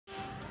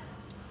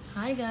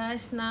Hi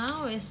guys,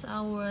 now it's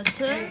our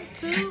turn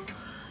to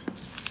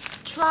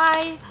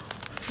try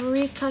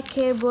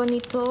Furikake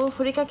Bonito.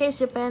 Furikake is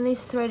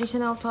Japanese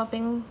traditional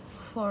topping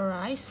for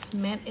rice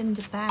made in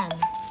Japan.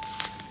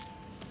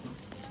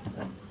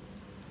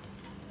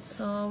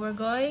 So we're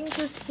going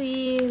to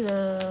see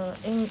the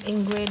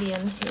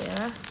ingredient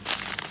here.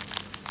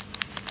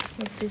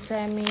 It's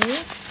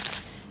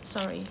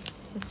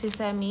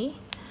sesame,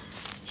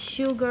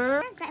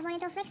 sugar, dried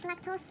bonito flakes,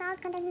 lactose,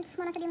 salt, contains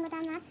monosodium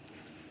glutamate,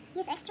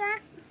 yeast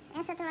extract,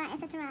 etc.,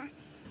 etc.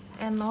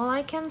 and all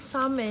I can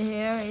summon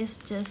here is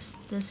just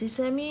the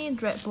sesame,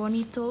 dried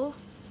bonito,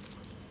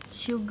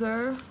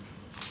 sugar,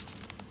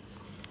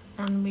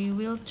 and we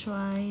will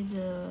try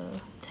the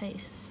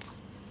taste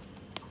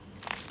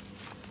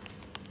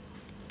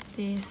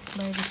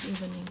by this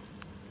evening.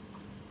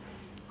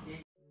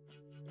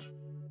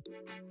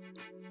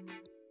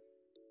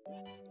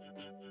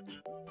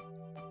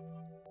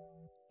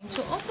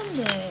 To open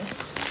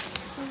this,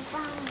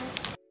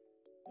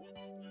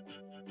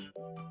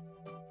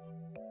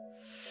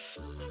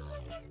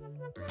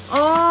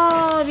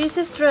 oh, this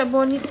is dried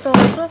bonito.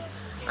 So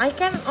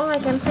all I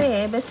can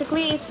say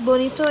basically it's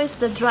bonito is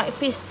the dried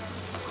fish.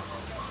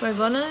 We're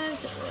gonna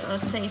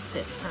taste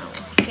it now.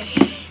 Okay.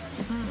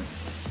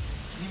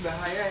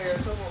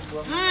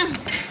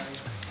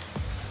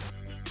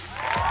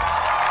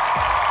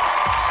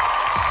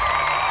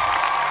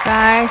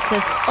 Guys,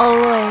 as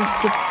always,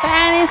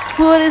 Japanese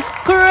food is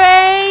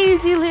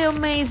crazily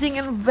amazing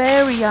and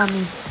very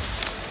yummy.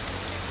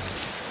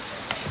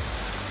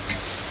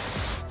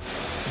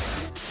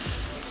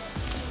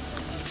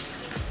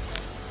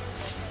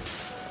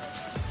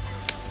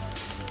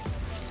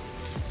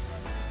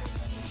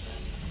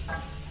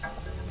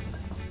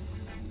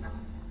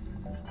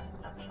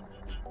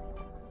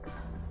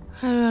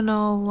 I don't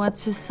know what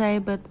to say,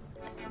 but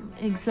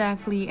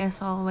exactly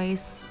as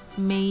always,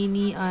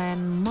 many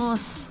and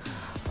most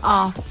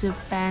of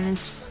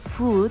Japanese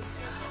foods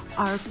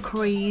are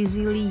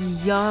crazily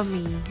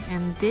yummy,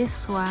 and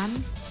this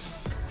one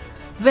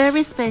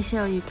very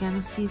special. You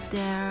can see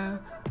there,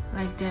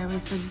 like there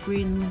is a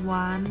green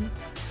one.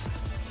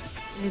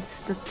 It's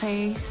the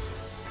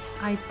taste,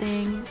 I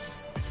think.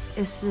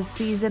 It's the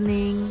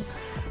seasoning.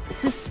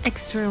 This is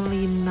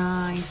extremely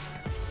nice.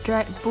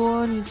 Dried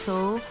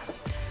bonito,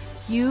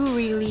 you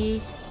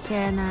really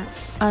cannot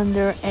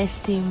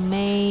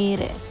underestimate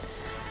it.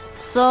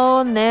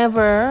 So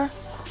never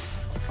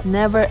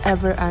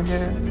ever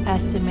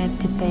underestimate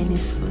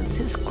Japanese food.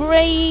 It's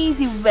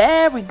crazy,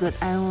 very good.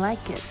 I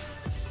like it.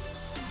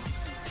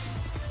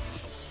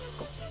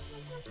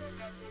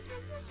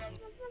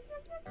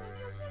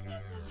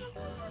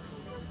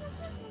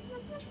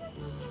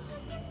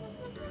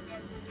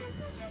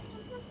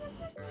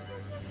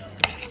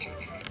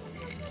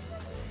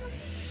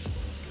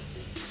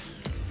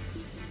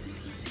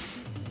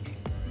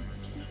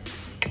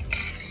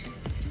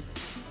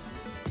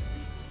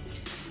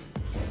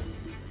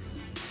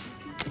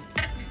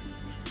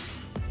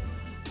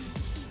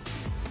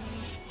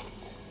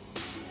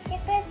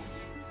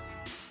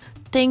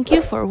 Thank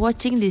you for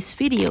watching this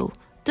video.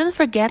 Don't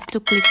forget to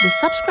click the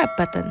subscribe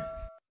button.